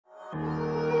The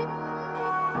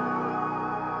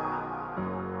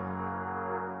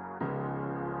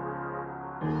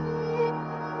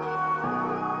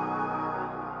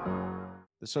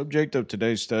subject of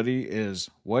today's study is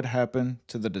what happened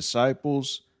to the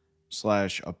disciples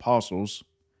slash apostles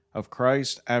of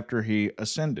Christ after he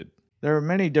ascended. There are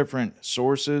many different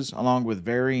sources, along with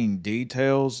varying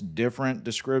details, different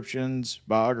descriptions,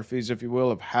 biographies, if you will,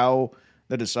 of how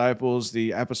the disciples,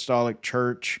 the apostolic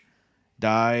church,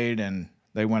 died and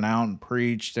they went out and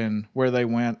preached and where they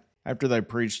went after they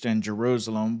preached in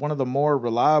Jerusalem. One of the more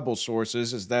reliable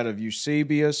sources is that of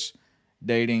Eusebius,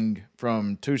 dating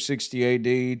from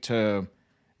 260 AD to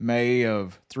May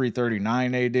of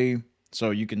 339 AD.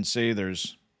 So you can see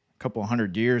there's a couple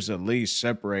hundred years at least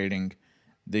separating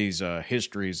these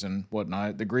histories and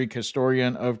whatnot. The Greek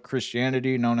historian of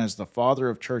Christianity, known as the father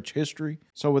of church history.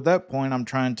 So with that point, I'm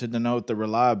trying to denote the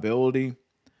reliability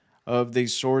of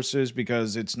these sources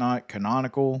because it's not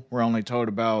canonical. We're only told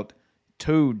about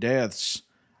two deaths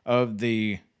of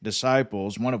the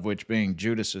disciples, one of which being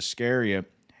Judas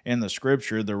Iscariot, in the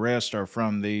scripture. The rest are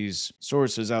from these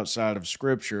sources outside of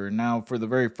scripture. Now, for the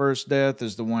very first death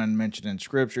is the one mentioned in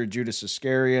scripture, Judas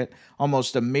Iscariot.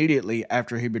 Almost immediately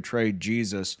after he betrayed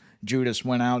Jesus, Judas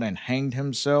went out and hanged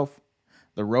himself.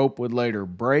 The rope would later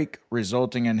break,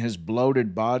 resulting in his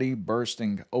bloated body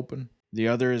bursting open. The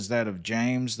other is that of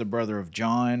James, the brother of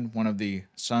John, one of the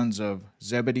sons of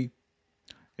Zebedee.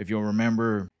 If you'll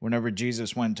remember, whenever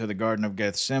Jesus went to the Garden of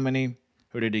Gethsemane,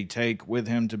 who did he take with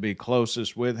him to be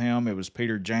closest with him? It was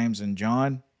Peter, James, and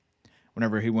John.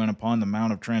 Whenever he went upon the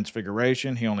Mount of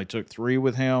Transfiguration, he only took three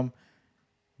with him,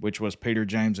 which was Peter,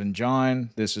 James, and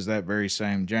John. This is that very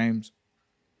same James.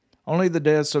 Only the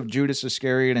deaths of Judas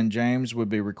Iscariot and James would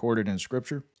be recorded in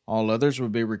Scripture. All others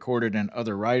would be recorded in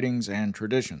other writings and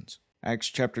traditions. Acts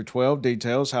chapter 12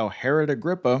 details how Herod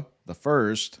Agrippa the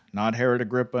first, not Herod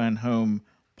Agrippa in whom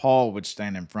Paul would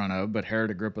stand in front of, but Herod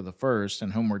Agrippa the first,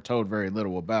 in whom we're told very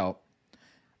little about.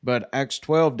 But Acts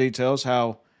 12 details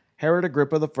how Herod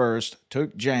Agrippa the first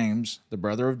took James, the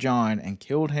brother of John, and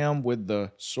killed him with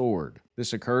the sword.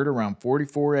 This occurred around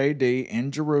 44 AD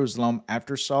in Jerusalem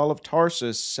after Saul of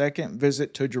Tarsus' second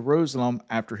visit to Jerusalem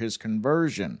after his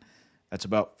conversion. That's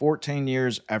about 14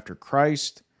 years after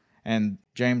Christ, and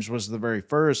James was the very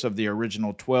first of the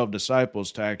original 12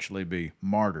 disciples to actually be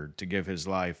martyred to give his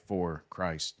life for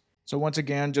Christ. So once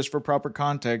again, just for proper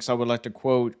context, I would like to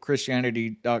quote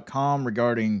Christianity.com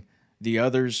regarding the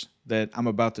others that I'm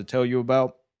about to tell you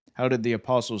about. How did the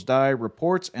apostles die?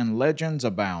 Reports and legends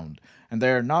abound, and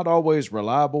they are not always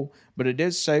reliable, but it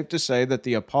is safe to say that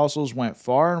the apostles went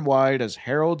far and wide as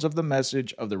heralds of the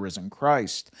message of the risen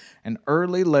Christ. An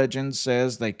early legend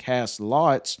says they cast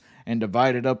lots and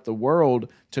divided up the world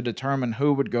to determine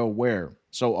who would go where,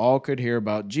 so all could hear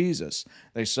about Jesus.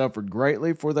 They suffered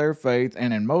greatly for their faith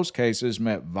and in most cases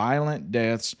met violent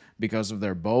deaths because of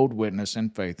their bold witness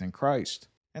and faith in Christ.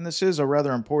 And this is a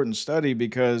rather important study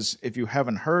because if you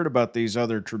haven't heard about these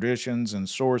other traditions and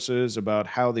sources about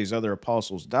how these other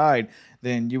apostles died,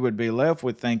 then you would be left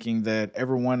with thinking that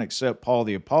everyone except Paul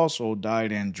the Apostle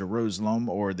died in Jerusalem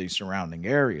or the surrounding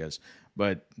areas.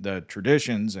 But the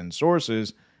traditions and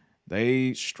sources,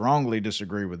 they strongly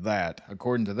disagree with that.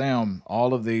 According to them,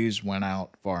 all of these went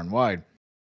out far and wide.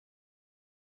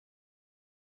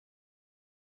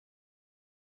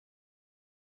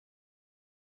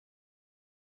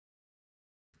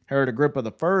 Herod Agrippa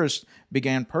I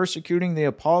began persecuting the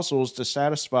apostles to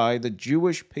satisfy the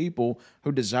Jewish people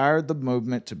who desired the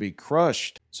movement to be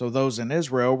crushed. So those in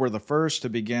Israel were the first to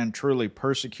begin truly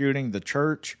persecuting the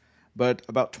church. But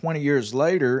about 20 years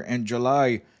later, in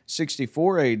July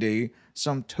 64 AD,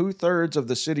 some two-thirds of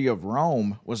the city of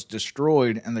Rome was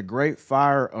destroyed in the Great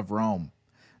Fire of Rome.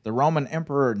 The Roman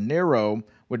Emperor Nero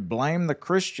would blame the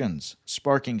Christians,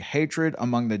 sparking hatred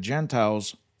among the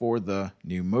Gentiles for the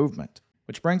new movement.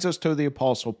 Which brings us to the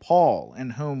Apostle Paul, in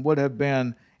whom would have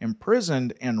been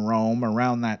imprisoned in Rome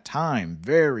around that time.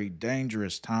 Very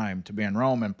dangerous time to be in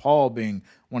Rome, and Paul being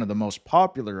one of the most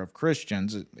popular of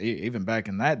Christians, even back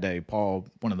in that day, Paul,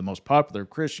 one of the most popular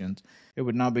Christians, it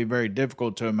would not be very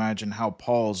difficult to imagine how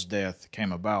Paul's death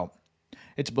came about.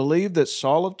 It's believed that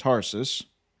Saul of Tarsus,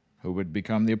 who would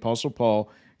become the Apostle Paul,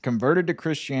 converted to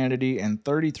Christianity in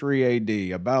 33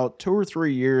 AD, about 2 or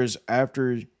 3 years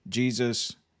after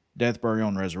Jesus' death, burial,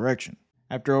 and resurrection.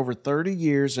 After over 30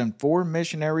 years and 4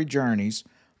 missionary journeys,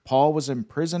 Paul was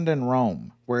imprisoned in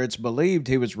Rome, where it's believed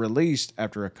he was released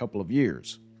after a couple of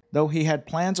years. Though he had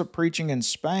plans of preaching in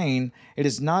Spain, it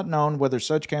is not known whether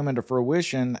such came into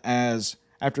fruition, as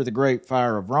after the Great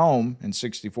Fire of Rome in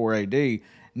 64 AD,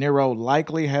 Nero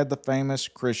likely had the famous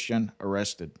Christian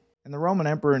arrested. And the Roman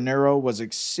Emperor Nero was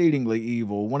exceedingly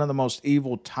evil, one of the most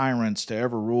evil tyrants to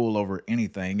ever rule over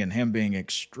anything, and him being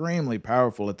extremely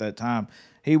powerful at that time,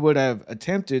 he would have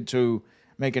attempted to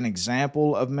make an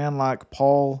example of men like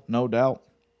Paul, no doubt.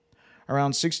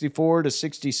 Around 64 to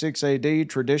 66 AD,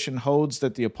 tradition holds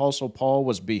that the Apostle Paul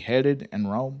was beheaded in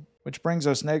Rome, which brings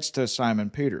us next to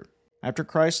Simon Peter. After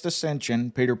Christ's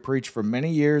ascension, Peter preached for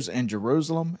many years in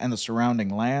Jerusalem and the surrounding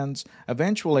lands,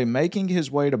 eventually making his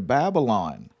way to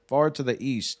Babylon, far to the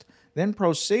east, then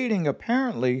proceeding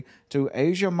apparently to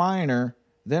Asia Minor,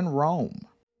 then Rome.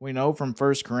 We know from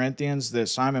 1 Corinthians that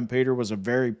Simon Peter was a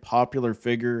very popular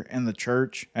figure in the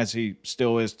church, as he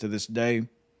still is to this day.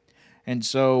 And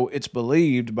so it's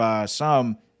believed by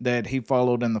some that he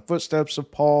followed in the footsteps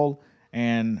of Paul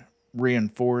and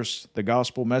reinforced the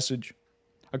gospel message.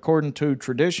 According to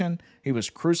tradition, he was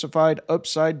crucified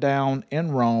upside down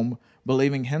in Rome,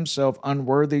 believing himself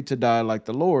unworthy to die like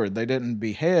the Lord. They didn't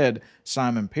behead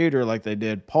Simon Peter like they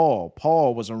did Paul.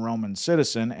 Paul was a Roman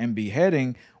citizen, and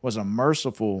beheading was a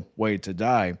merciful way to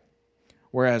die,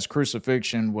 whereas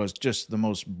crucifixion was just the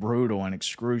most brutal and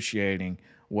excruciating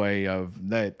way of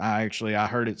that. I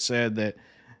heard it said that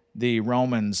the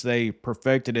Romans, they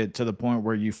perfected it to the point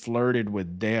where you flirted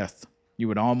with death. You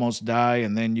would almost die,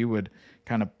 and then you would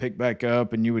kind of pick back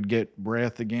up and you would get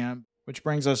breath again. Which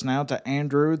brings us now to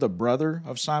Andrew, the brother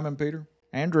of Simon Peter.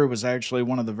 Andrew was actually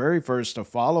one of the very first to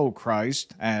follow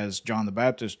Christ, as John the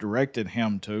Baptist directed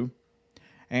him to.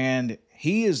 And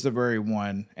he is the very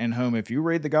one in whom, if you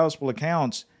read the gospel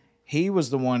accounts, he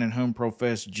was the one in whom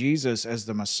professed Jesus as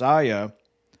the Messiah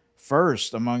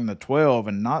first among the 12,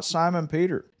 and not Simon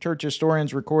Peter. Church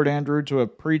historians record Andrew to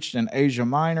have preached in Asia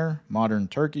Minor, modern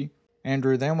Turkey.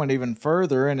 Andrew then went even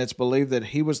further, and it's believed that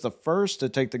he was the first to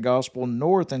take the gospel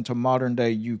north into modern-day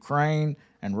Ukraine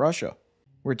and Russia.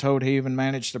 We're told he even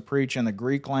managed to preach in the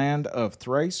Greek land of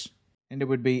Thrace, and it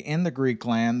would be in the Greek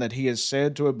land that he is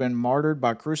said to have been martyred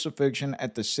by crucifixion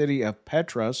at the city of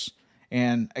Petras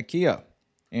in Achaia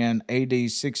in AD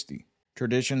 60.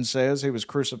 Tradition says he was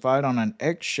crucified on an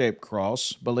X-shaped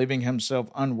cross, believing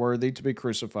himself unworthy to be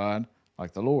crucified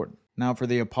like the Lord. Now for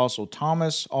the Apostle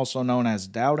Thomas, also known as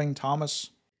Doubting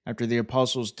Thomas. After the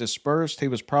apostles dispersed, he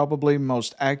was probably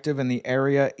most active in the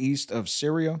area east of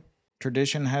Syria.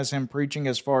 Tradition has him preaching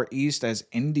as far east as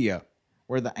India,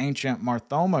 where the ancient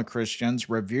Marthoma Christians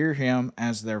revere him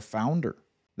as their founder.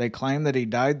 They claim that he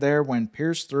died there when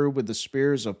pierced through with the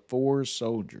spears of 4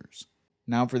 soldiers.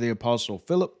 Now for the Apostle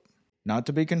Philip. Not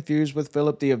to be confused with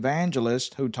Philip the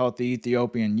Evangelist, who taught the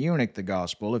Ethiopian eunuch the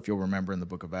gospel, if you'll remember in the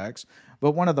book of Acts,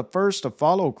 but one of the first to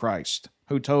follow Christ,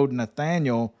 who told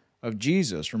Nathanael of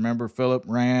Jesus. Remember, Philip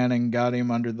ran and got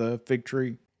him under the fig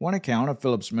tree? One account of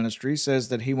Philip's ministry says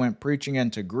that he went preaching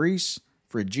into Greece,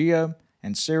 Phrygia,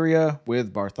 and Syria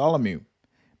with Bartholomew,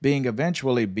 being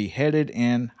eventually beheaded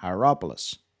in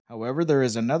Hierapolis. However, there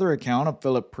is another account of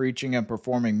Philip preaching and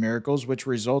performing miracles which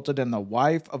resulted in the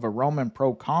wife of a Roman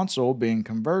proconsul being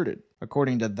converted.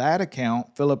 According to that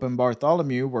account, Philip and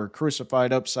Bartholomew were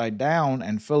crucified upside down,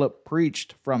 and Philip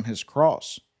preached from his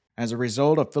cross. As a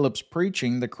result of Philip's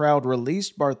preaching, the crowd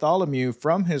released Bartholomew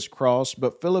from his cross,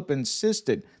 but Philip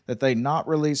insisted that they not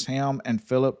release him, and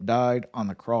Philip died on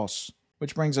the cross.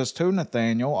 Which brings us to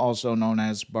Nathanael, also known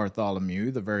as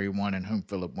Bartholomew, the very one in whom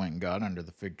Philip went and got under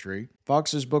the fig tree.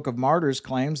 Fox's Book of Martyrs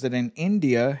claims that in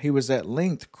India he was at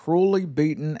length cruelly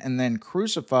beaten and then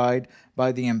crucified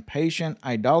by the impatient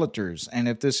idolaters. And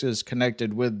if this is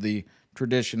connected with the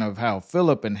tradition of how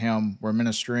Philip and him were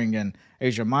ministering in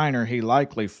Asia Minor, he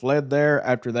likely fled there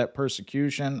after that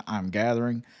persecution, I'm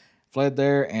gathering, fled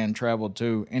there and traveled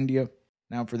to India.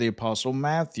 Now for the Apostle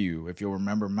Matthew. If you'll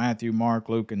remember Matthew, Mark,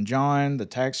 Luke, and John, the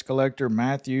tax collector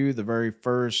Matthew, the very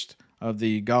first of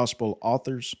the gospel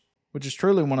authors, which is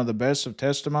truly one of the best of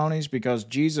testimonies because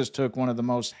Jesus took one of the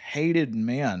most hated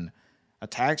men, a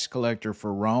tax collector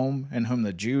for Rome, and whom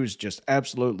the Jews just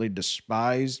absolutely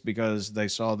despised because they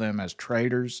saw them as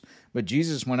traitors. But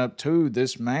Jesus went up to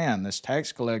this man, this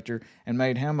tax collector, and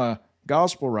made him a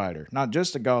gospel writer. Not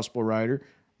just a gospel writer,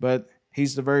 but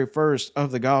he's the very first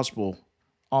of the gospel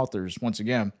authors. Once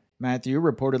again, Matthew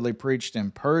reportedly preached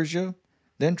in Persia,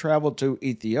 then traveled to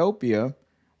Ethiopia,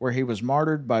 where he was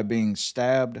martyred by being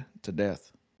stabbed to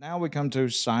death. Now we come to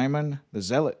Simon the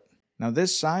Zealot. Now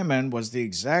this Simon was the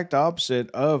exact opposite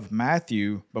of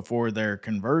Matthew before their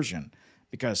conversion,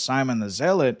 because Simon the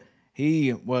Zealot,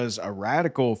 he was a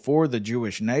radical for the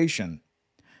Jewish nation.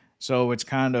 So it's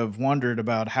kind of wondered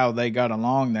about how they got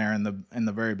along there in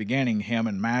the very beginning, him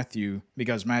and Matthew,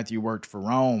 because Matthew worked for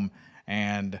Rome.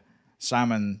 And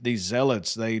Simon, these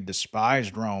zealots, they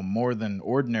despised Rome more than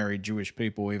ordinary Jewish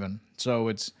people even. So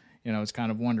it's It's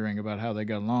kind of wondering about how they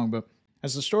got along. But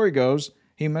as the story goes,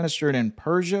 he ministered in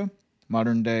Persia,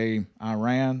 modern day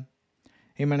Iran.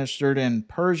 He ministered in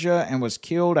Persia and was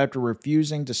killed after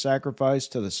refusing to sacrifice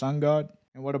to the sun god.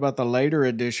 And what about the later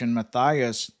addition,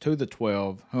 Matthias, to the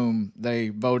 12, whom they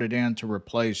voted in to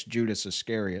replace Judas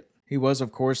Iscariot? He was,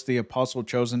 of course, the apostle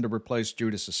chosen to replace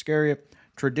Judas Iscariot.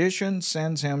 Tradition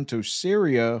sends him to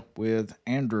Syria with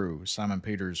Andrew, Simon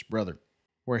Peter's brother,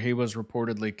 where he was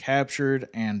reportedly captured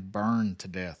and burned to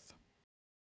death.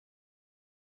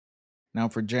 Now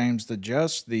for James the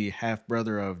Just, the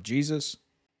half-brother of Jesus,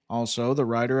 also the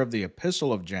writer of the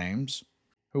Epistle of James,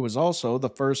 who was also the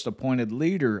first appointed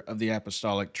leader of the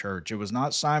apostolic church. It was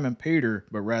not Simon Peter,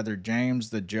 but rather James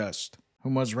the Just,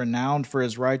 whom was renowned for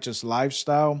his righteous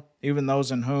lifestyle. Even those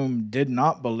in whom did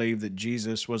not believe that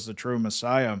Jesus was the true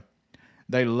Messiah,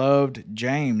 they loved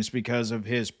James because of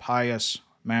his pious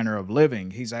manner of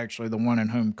living. He's actually the one in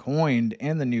whom coined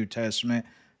in the New Testament,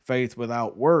 faith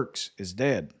without works is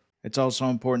dead. It's also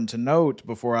important to note,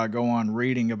 before I go on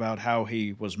reading about how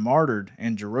he was martyred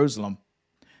in Jerusalem,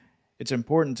 it's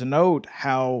important to note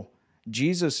how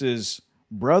Jesus'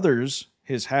 brothers,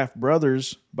 his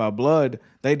half-brothers by blood,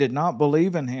 they did not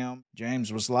believe in him.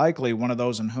 James was likely one of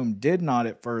those in whom did not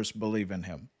at first believe in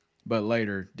him, but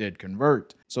later did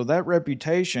convert. So that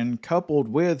reputation, coupled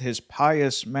with his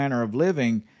pious manner of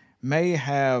living, may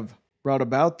have brought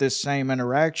about this same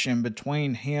interaction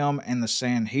between him and the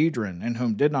Sanhedrin, in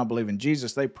whom did not believe in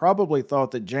Jesus. They probably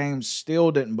thought that James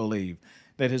still didn't believe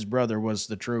that his brother was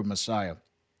the true Messiah.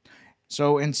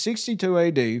 So in 62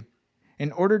 AD,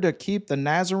 in order to keep the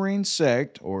Nazarene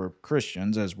sect, or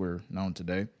Christians as we're known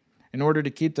today, in order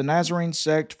to keep the Nazarene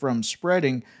sect from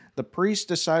spreading, the priest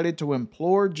decided to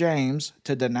implore James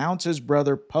to denounce his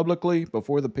brother publicly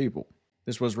before the people.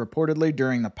 This was reportedly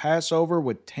during the Passover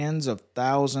with tens of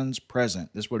thousands present.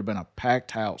 This would have been a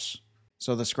packed house.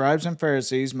 So the scribes and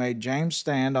Pharisees made James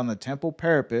stand on the temple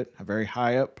parapet, a very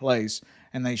high up place,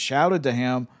 and they shouted to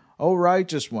him, "O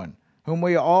righteous one, whom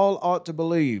we all ought to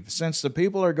believe, since the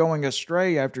people are going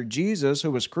astray after Jesus who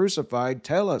was crucified,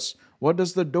 tell us, what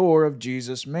does the door of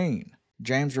Jesus mean?"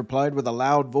 James replied with a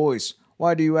loud voice,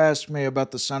 "Why do you ask me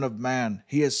about the Son of Man?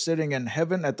 He is sitting in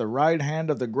heaven at the right hand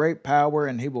of the great power,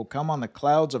 and he will come on the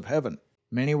clouds of heaven."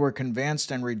 Many were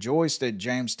convinced and rejoiced at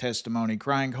James' testimony,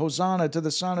 crying, "Hosanna to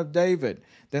the Son of David."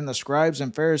 Then the scribes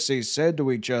and Pharisees said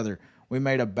to each other, "We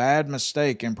made a bad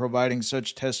mistake in providing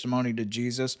such testimony to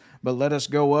Jesus, but let us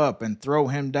go up and throw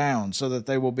him down, so that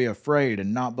they will be afraid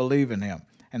and not believe in him."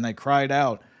 And they cried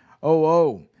out,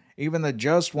 "Oh, even the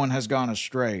just one has gone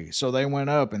astray." So they went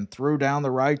up and threw down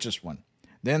the righteous one.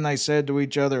 Then they said to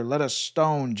each other, "Let us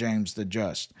stone James the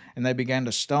Just." And they began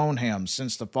to stone him,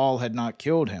 since the fall had not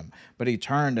killed him. But he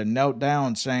turned and knelt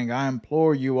down, saying, "I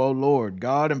implore you, O Lord,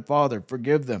 God and Father,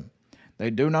 forgive them.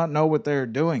 They do not know what they are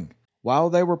doing."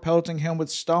 While they were pelting him with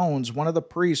stones, one of the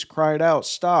priests cried out,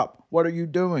 "Stop! What are you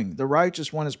doing? The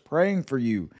righteous one is praying for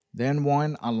you." Then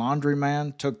one, a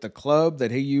laundryman, took the club that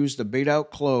he used to beat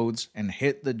out clothes and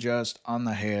hit the just on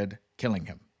the head, killing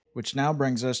him. Which now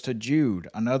brings us to Jude,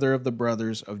 another of the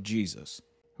brothers of Jesus,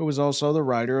 who was also the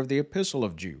writer of the Epistle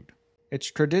of Jude. It's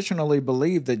traditionally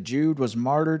believed that Jude was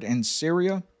martyred in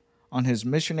Syria on his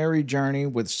missionary journey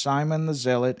with Simon the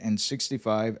Zealot in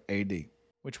 65 AD.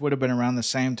 Which would have been around the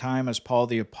same time as Paul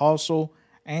the Apostle,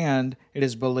 and it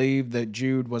is believed that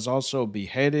Jude was also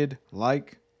beheaded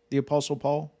like the Apostle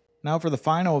Paul. Now for the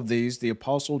final of these, the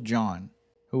Apostle John,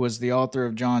 who was the author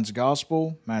of John's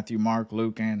Gospel, Matthew, Mark,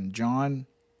 Luke, and John,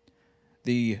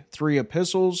 the three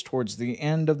epistles towards the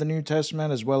end of the New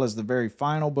Testament, as well as the very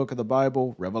final book of the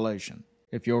Bible, Revelation.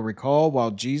 If you'll recall,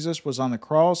 while Jesus was on the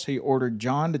cross, he ordered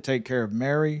John to take care of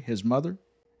Mary, his mother.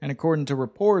 And according to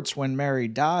reports, when Mary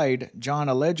died, John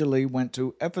allegedly went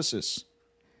to Ephesus,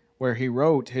 where he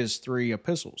wrote his three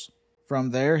epistles. From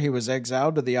there, he was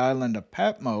exiled to the island of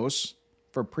Patmos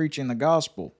for preaching the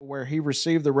gospel, where he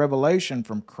received the revelation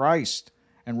from Christ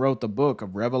and wrote the book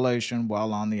of Revelation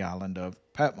while on the island of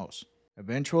Patmos.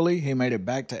 Eventually, he made it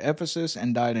back to Ephesus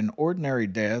and died an ordinary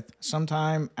death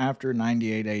sometime after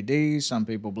 98 AD. Some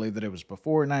people believe that it was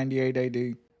before 98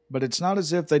 AD. But it's not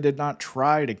as if they did not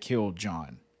try to kill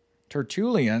John.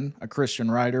 Tertullian, a Christian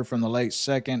writer from the late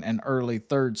 2nd and early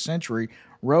 3rd century,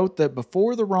 wrote that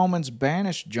before the Romans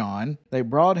banished John, they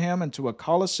brought him into a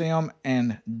colosseum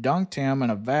and dunked him in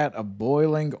a vat of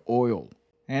boiling oil.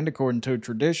 And according to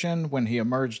tradition, when he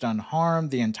emerged unharmed,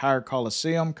 the entire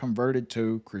colosseum converted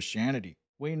to Christianity.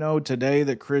 We know today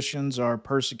that Christians are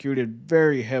persecuted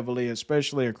very heavily,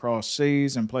 especially across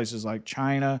seas in places like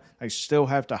China. They still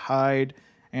have to hide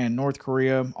and North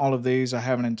Korea. All of these, I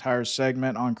have an entire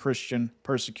segment on Christian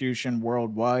persecution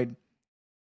worldwide.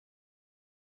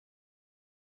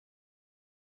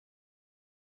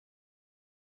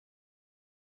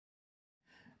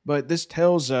 But this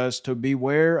tells us to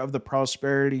beware of the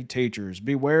prosperity teachers,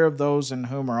 beware of those in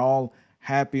whom are all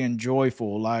happy and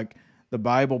joyful, like the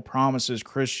Bible promises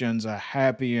Christians a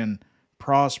happy and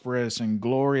prosperous and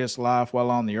glorious life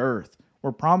while on the earth.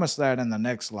 We're promised that in the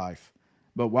next life.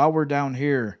 But while we're down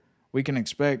here, we can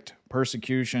expect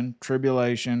persecution,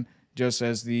 tribulation, just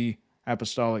as the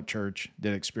apostolic church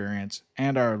did experience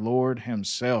and our Lord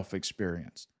Himself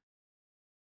experienced.